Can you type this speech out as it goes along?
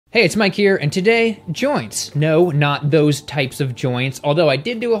Hey, it's Mike here, and today, joints. No, not those types of joints, although I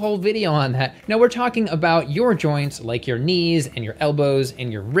did do a whole video on that. No, we're talking about your joints, like your knees and your elbows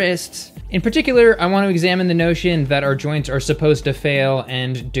and your wrists. In particular, I want to examine the notion that our joints are supposed to fail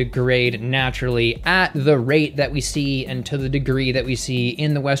and degrade naturally at the rate that we see and to the degree that we see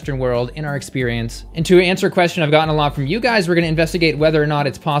in the Western world in our experience. And to answer a question I've gotten a lot from you guys, we're going to investigate whether or not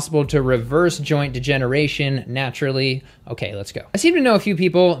it's possible to reverse joint degeneration naturally. Okay, let's go. I seem to know a few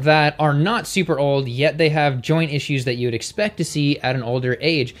people that are not super old, yet they have joint issues that you would expect to see at an older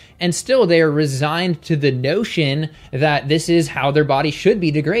age. And still they are resigned to the notion that this is how their body should be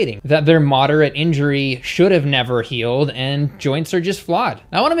degrading, that their moderate injury should have never healed and joints are just flawed.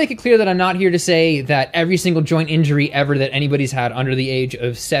 Now, I want to make it clear that I'm not here to say that every single joint injury ever that anybody's had under the age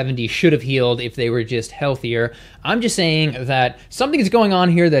of 70 should have healed if they were just healthier. I'm just saying that something is going on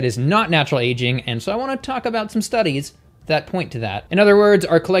here that is not natural aging, and so I want to talk about some studies that point to that. In other words,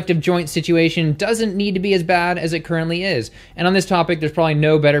 our collective joint situation doesn't need to be as bad as it currently is. And on this topic, there's probably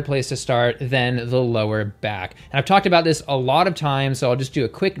no better place to start than the lower back. And I've talked about this a lot of times, so I'll just do a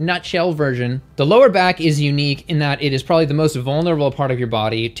quick nutshell version. The lower back is unique in that it is probably the most vulnerable part of your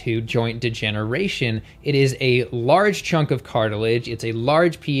body to joint degeneration. It is a large chunk of cartilage. It's a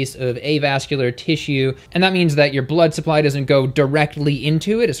large piece of avascular tissue. And that means that your blood supply doesn't go directly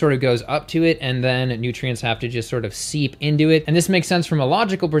into it. It sort of goes up to it, and then nutrients have to just sort of seep into it. And this makes sense from a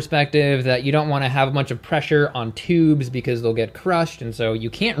logical perspective that you don't want to have a bunch of pressure on tubes because they'll get crushed, and so you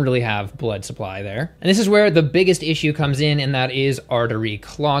can't really have blood supply there. And this is where the biggest issue comes in, and that is artery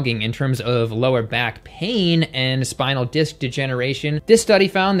clogging in terms of lower back pain and spinal disc degeneration. This study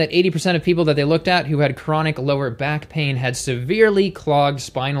found that 80% of people that they looked at who had chronic lower back pain had severely clogged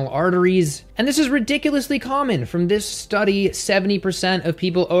spinal arteries. And this is ridiculously common. From this study, 70% of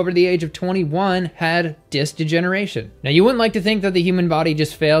people over the age of 21 had disc degeneration. Now, you wouldn't like to think that the human body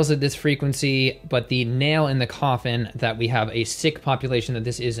just fails at this frequency, but the nail in the coffin that we have a sick population, that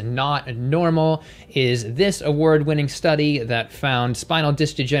this is not normal, is this award-winning study that found spinal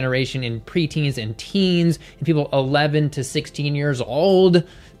disc degeneration in preteens and teens, in people 11 to 16 years old.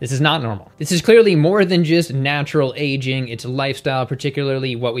 This is not normal. This is clearly more than just natural aging. It's lifestyle,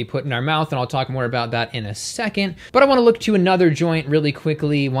 particularly what we put in our mouth, and I'll talk more about that in a second. But I want to look to another joint really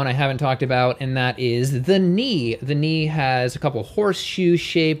quickly, one I haven't talked about, and that is the knee. The knee has a couple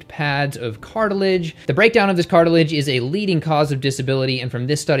horseshoe-shaped pads of cartilage. The breakdown of this cartilage is a leading cause of disability, and from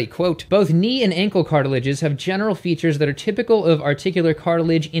this study, quote, "Both knee and ankle cartilages have general features that are typical of articular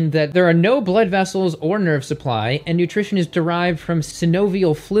cartilage in that there are no blood vessels or nerve supply, and nutrition is derived from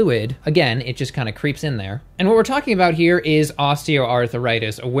synovial fluid." Again, it just kind of creeps in there. And what we're talking about here is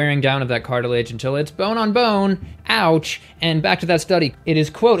osteoarthritis, a wearing down of that cartilage until it's bone on bone, ouch. And back to that study, it is,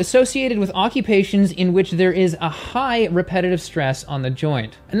 quote, "associated with occupations in which there is a high repetitive stress on the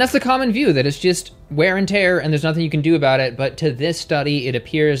joint." And that's the common view, that it's just wear and tear and there's nothing you can do about it. But to this study, it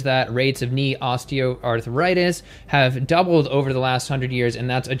appears that rates of knee osteoarthritis have doubled over the last 100 years, and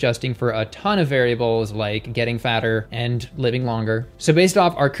that's adjusting for a ton of variables like getting fatter and living longer. So based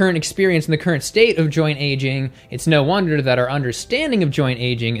off our current experience and the current state of joint aging, it's no wonder that our understanding of joint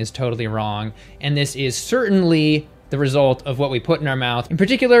aging is totally wrong. And this is certainly the result of what we put in our mouth. In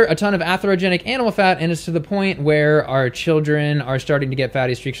particular, a ton of atherogenic animal fat, and it's to the point where our children are starting to get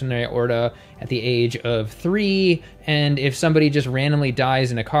fatty streaks in their aorta at the age of 3, and if somebody just randomly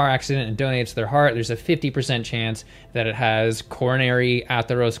dies in a car accident and donates their heart, there's a 50% chance that it has coronary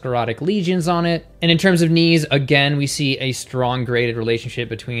atherosclerotic lesions on it. And in terms of knees, again, we see a strong graded relationship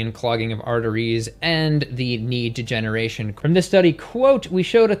between clogging of arteries and the knee degeneration. From this study, quote, "We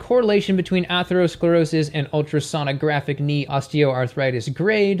showed a correlation between atherosclerosis and ultrasonographic knee osteoarthritis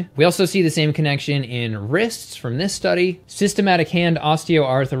grade." We also see the same connection in wrists from this study. Systematic hand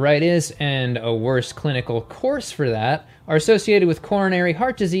osteoarthritis and a worse clinical course for that are associated with coronary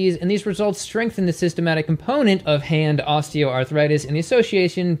heart disease, and these results strengthen the systematic component of hand osteoarthritis and the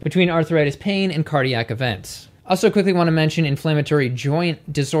association between arthritis pain and cardiac events. Also quickly want to mention inflammatory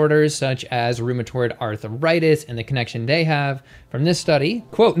joint disorders such as rheumatoid arthritis and the connection they have. From this study,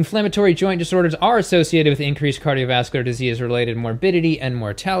 quote, "Inflammatory joint disorders are associated with increased cardiovascular disease-related morbidity and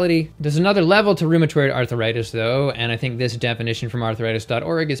mortality." There's another level to rheumatoid arthritis though, and I think this definition from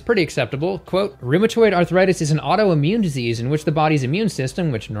arthritis.org is pretty acceptable. Quote, "Rheumatoid arthritis is an autoimmune disease in which the body's immune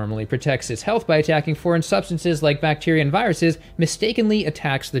system, which normally protects its health by attacking foreign substances like bacteria and viruses, mistakenly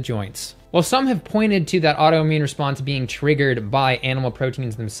attacks the joints." While some have pointed to that autoimmune response being triggered by animal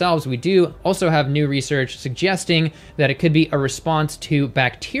proteins themselves, we do also have new research suggesting that it could be a response to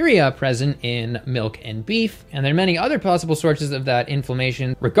bacteria present in milk and beef. And there are many other possible sources of that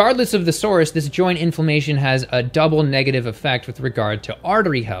inflammation. Regardless of the source, this joint inflammation has a double negative effect with regard to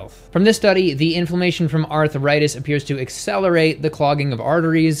artery health. From this study, the inflammation from arthritis appears to accelerate the clogging of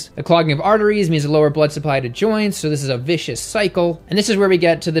arteries. The clogging of arteries means a lower blood supply to joints, so this is a vicious cycle. And this is where we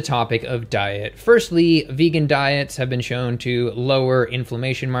get to the topic of diet. Firstly, vegan diets have been shown to lower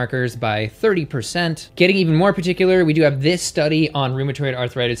inflammation markers by 30%. Getting even more particular, we do have this study on rheumatoid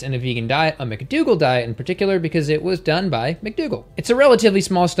arthritis and a vegan diet, a McDougall diet in particular, because it was done by McDougall. It's a relatively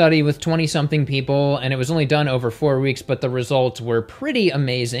small study with 20-something people, and it was only done over 4 weeks, but the results were pretty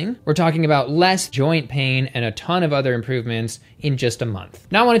amazing. We're talking about less joint pain and a ton of other improvements in just a month.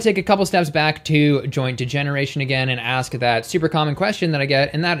 Now I want to take a couple steps back to joint degeneration again and ask that super common question that I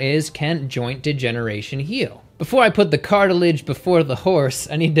get, and that is, can joint degeneration heal? Before I put the cartilage before the horse,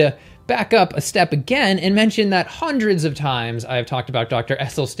 I need to back up a step again and mention that hundreds of times I've talked about Dr.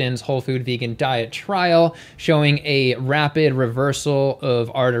 Esselstyn's whole food vegan diet trial showing a rapid reversal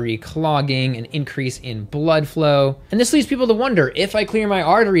of artery clogging, an increase in blood flow. And this leads people to wonder, if I clear my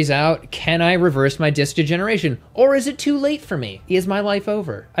arteries out, can I reverse my disc degeneration? Or is it too late for me? Is my life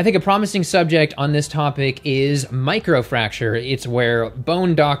over? I think a promising subject on this topic is microfracture. It's where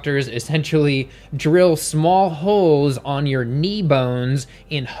bone doctors essentially drill small holes on your knee bones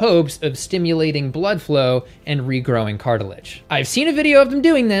in hopes of stimulating blood flow and regrowing cartilage. I've seen a video of them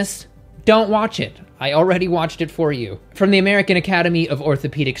doing this. Don't watch it. I already watched it for you. From the American Academy of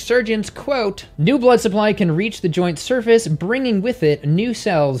Orthopedic Surgeons, quote, "New blood supply can reach the joint surface, bringing with it new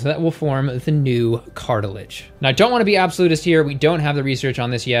cells that will form the new cartilage." Now, I don't want to be absolutist here. We don't have the research on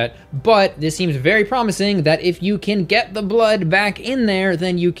this yet, but this seems very promising that if you can get the blood back in there,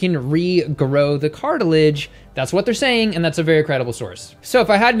 then you can regrow the cartilage. That's what they're saying, and that's a very credible source. So if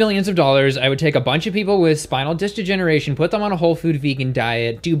I had millions of dollars, I would take a bunch of people with spinal disc degeneration, put them on a whole food vegan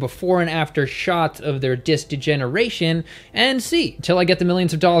diet, do before and after shots of their disc degeneration, and see. Till I get the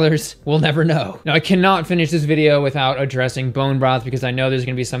millions of dollars, we'll never know. Now, I cannot finish this video without addressing bone broth, because I know there's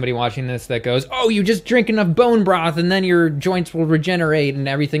gonna be somebody watching this that goes, oh, you just drink enough bone broth and then your joints will regenerate and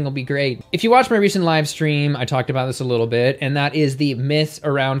everything will be great. If you watched my recent live stream, I talked about this a little bit, and that is the myths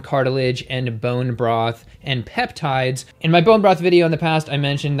around cartilage and bone broth and peptides. In my bone broth video in the past, I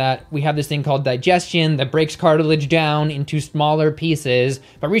mentioned that we have this thing called digestion that breaks cartilage down into smaller pieces.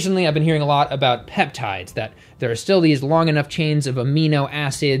 But recently I've been hearing a lot about peptides, that there are still these long enough chains of amino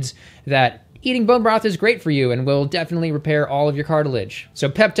acids that eating bone broth is great for you and will definitely repair all of your cartilage. So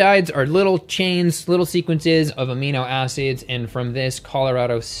peptides are little chains, little sequences of amino acids, and from this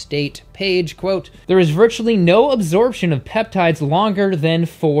Colorado State page, quote, "There is virtually no absorption of peptides longer than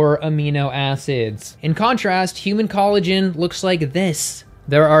 4 amino acids. In contrast, human collagen looks like this.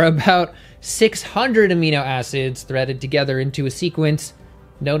 There are about 600 amino acids threaded together into a sequence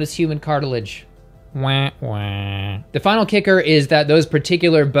known as human cartilage." Wah, wah. The final kicker is that those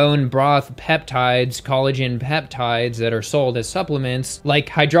particular bone broth peptides, collagen peptides that are sold as supplements, like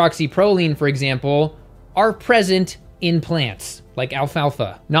hydroxyproline, for example, are present in plants, like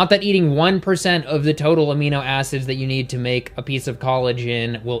alfalfa. Not that eating 1% of the total amino acids that you need to make a piece of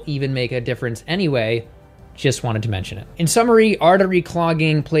collagen will even make a difference anyway. Just wanted to mention it. In summary, artery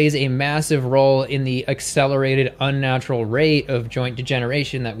clogging plays a massive role in the accelerated unnatural rate of joint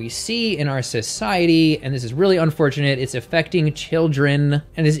degeneration that we see in our society, and this is really unfortunate. It's affecting children,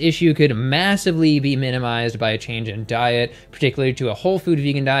 and this issue could massively be minimized by a change in diet, particularly to a whole food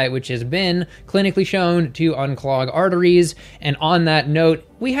vegan diet, which has been clinically shown to unclog arteries. And on that note,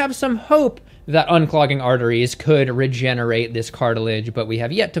 we have some hope that unclogging arteries could regenerate this cartilage, but we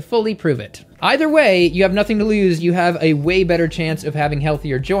have yet to fully prove it. Either way, you have nothing to lose. You have a way better chance of having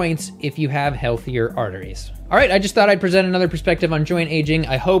healthier joints if you have healthier arteries. All right, I just thought I'd present another perspective on joint aging.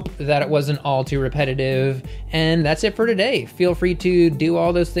 I hope that it wasn't all too repetitive, and that's it for today. Feel free to do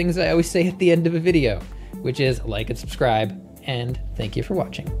all those things I always say at the end of a video, which is like and subscribe, and thank you for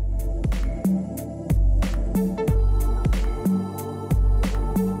watching.